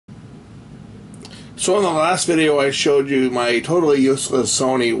So in the last video I showed you my totally useless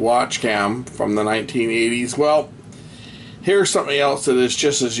Sony watch cam from the 1980s. Well, here's something else that is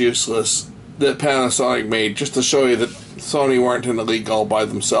just as useless that Panasonic made, just to show you that Sony weren't in the league all by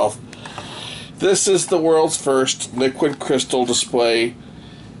themselves. This is the world's first liquid crystal display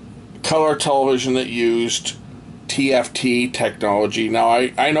color television that used TFT technology. Now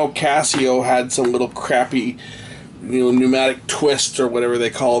I know Casio had some little crappy, pneumatic twist or whatever they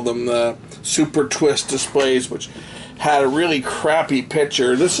call them, the super twist displays, which had a really crappy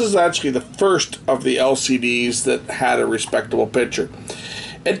picture. This is actually the first of the LCDs that had a respectable picture.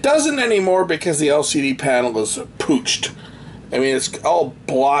 It doesn't anymore because the LCD panel is pooched. I mean, it's all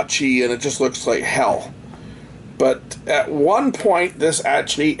blotchy and it just looks like hell. But at one point, this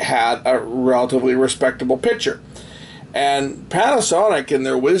actually had a relatively respectable picture. And Panasonic, in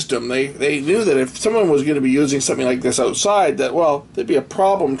their wisdom, they knew that if someone was going to be using something like this outside, that, well, there'd be a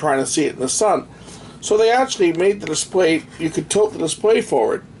problem trying to see it in the sun. So they actually made the display, you could tilt the display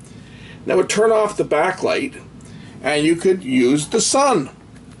forward. That would turn off the backlight, and you could use the sun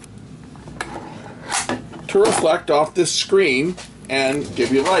to reflect off this screen and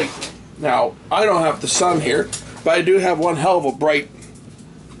give you light. Now, I don't have the sun here, but I do have one hell of a bright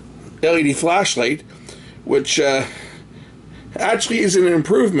LED flashlight, which actually is an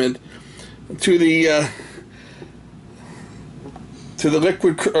improvement to the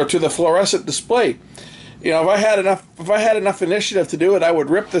liquid or to the fluorescent display. You know, if I had enough initiative to do it, I would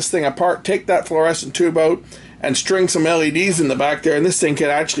rip this thing apart, take that fluorescent tube out, and string some LEDs in the back there, and this thing could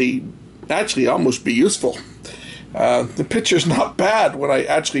actually almost be useful. The picture's not bad when I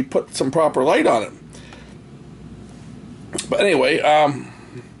actually put some proper light on it. But anyway,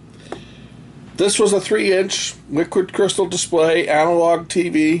 this was a 3-inch liquid crystal display, analog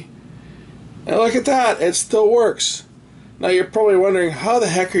TV. And look at that, it still works. Now you're probably wondering, how the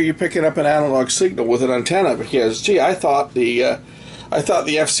heck are you picking up an analog signal with an antenna? Because, gee, I thought the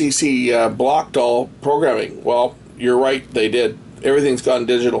FCC blocked all programming. Well, you're right, they did. Everything's gone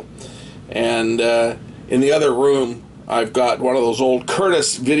digital. And in the other room, I've got one of those old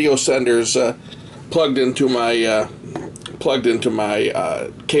Curtis video senders plugged into my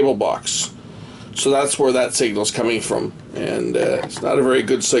cable box. So that's where that signal's coming from, and it's not a very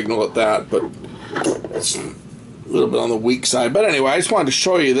good signal at that, but it's a little bit on the weak side. But anyway, I just wanted to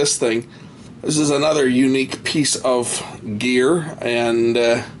show you this thing. This is another unique piece of gear, and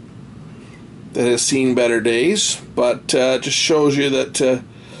that has seen better days, but just shows you that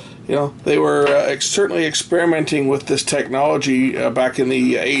they were certainly experimenting with this technology back in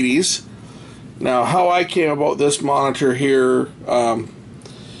the 80s. Now, how I came about this monitor here,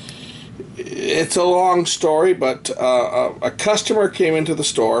 it's a long story, but a customer came into the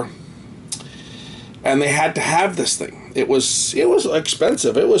store and they had to have this thing. It was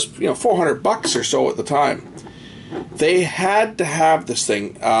expensive. It was $400 or so at the time. They had to have this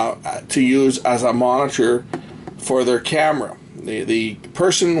thing to use as a monitor for their camera. The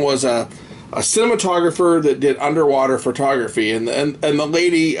person was a cinematographer that did underwater photography, and the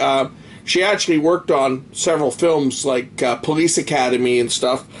lady, she actually worked on several films like Police Academy and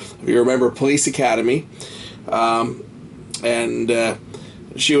stuff, if you remember Police Academy. And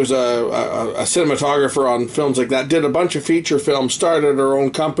she was a cinematographer on films like that, did a bunch of feature films, started her own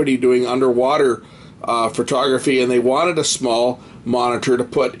company doing underwater photography, and they wanted a small monitor to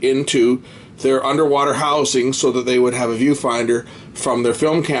put into their underwater housing so that they would have a viewfinder from their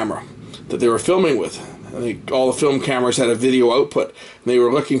film camera that they were filming with. I think all the film cameras had a video output, and they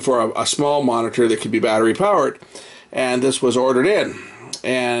were looking for a small monitor that could be battery powered, and this was ordered in.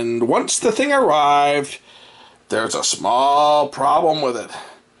 And once the thing arrived, there's a small problem with it,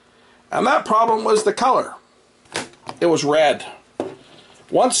 and that problem was the color. It was red.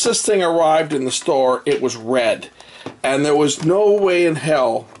 Once this thing arrived in the store, it was red, and there was no way in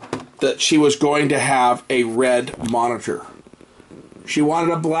hell that she was going to have a red monitor. She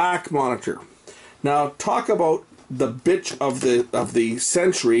wanted a black monitor. Now, talk about the bitch of the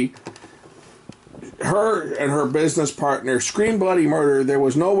century. Her and her business partner screamed bloody murder. There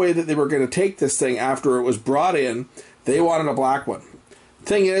was no way that they were going to take this thing after it was brought in. They wanted a black one.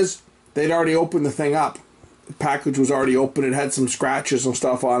 Thing is, they'd already opened the thing up. The package was already open. It had some scratches and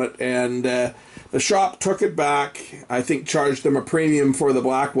stuff on it, and the shop took it back. I think charged them a premium for the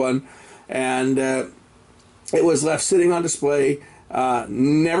black one, and it was left sitting on display,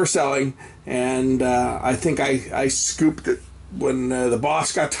 never selling. And I think I scooped it when the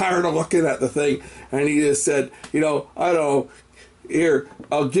boss got tired of looking at the thing, and he just said, I don't know, here,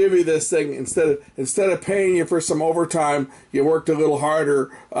 I'll give you this thing instead of paying you for some overtime, you worked a little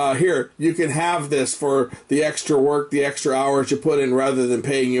harder. Here, you can have this for the extra work, the extra hours you put in, rather than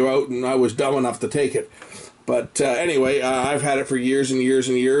paying you out. And I was dumb enough to take it. But anyway, I've had it for years and years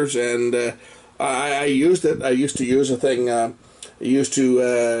and years, and I used it. I used to use a thing. I used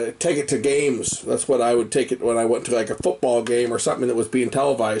to take it to games. That's what I would take it when I went to like a football game or something that was being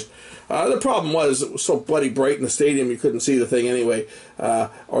televised. The problem was it was so bloody bright in the stadium you couldn't see the thing anyway,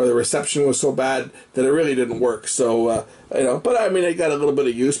 or the reception was so bad that it really didn't work. So but I mean, it got a little bit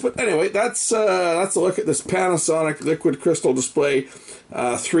of use. But anyway, that's a look at this Panasonic liquid crystal display,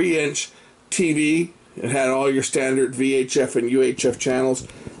 3-inch TV. It had all your standard VHF and UHF channels.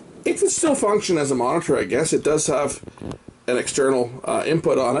 It can still function as a monitor, I guess. It does have an external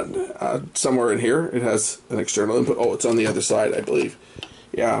input on it. Somewhere in here, it has an external input. Oh, it's on the other side, I believe.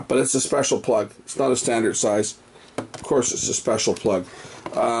 Yeah, but it's a special plug. It's not a standard size. Of course, it's a special plug.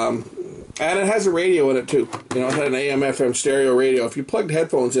 And it has a radio in it, too. You know, it had an AM/FM stereo radio. If you plugged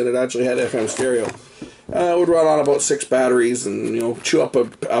headphones in, it actually had FM stereo. It would run on about 6 batteries and, chew up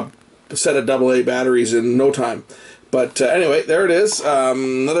a set of AA batteries in no time. But anyway, there it is.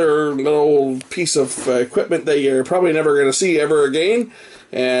 Another little piece of equipment that you're probably never going to see ever again.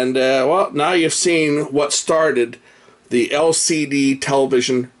 And, well, now you've seen what started the LCD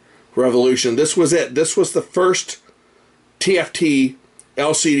television revolution. This was it. This was the first TFT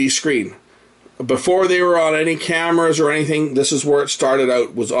LCD screen. Before they were on any cameras or anything, this is where it started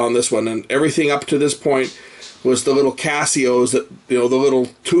out, was on this one. And everything up to this point was the little Casios that, the little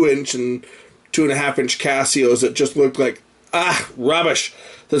 2-inch and 2.5-inch Casios that just looked like, rubbish.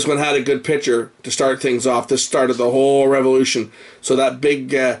 This one had a good picture to start things off. This started the whole revolution. So that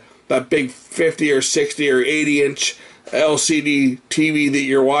big 50 or 60 or 80-inch LCD TV that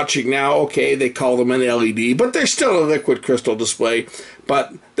you're watching now, okay, they call them an LED, but they're still a liquid crystal display.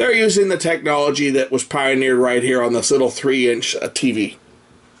 But they're using the technology that was pioneered right here on this little 3-inch TV.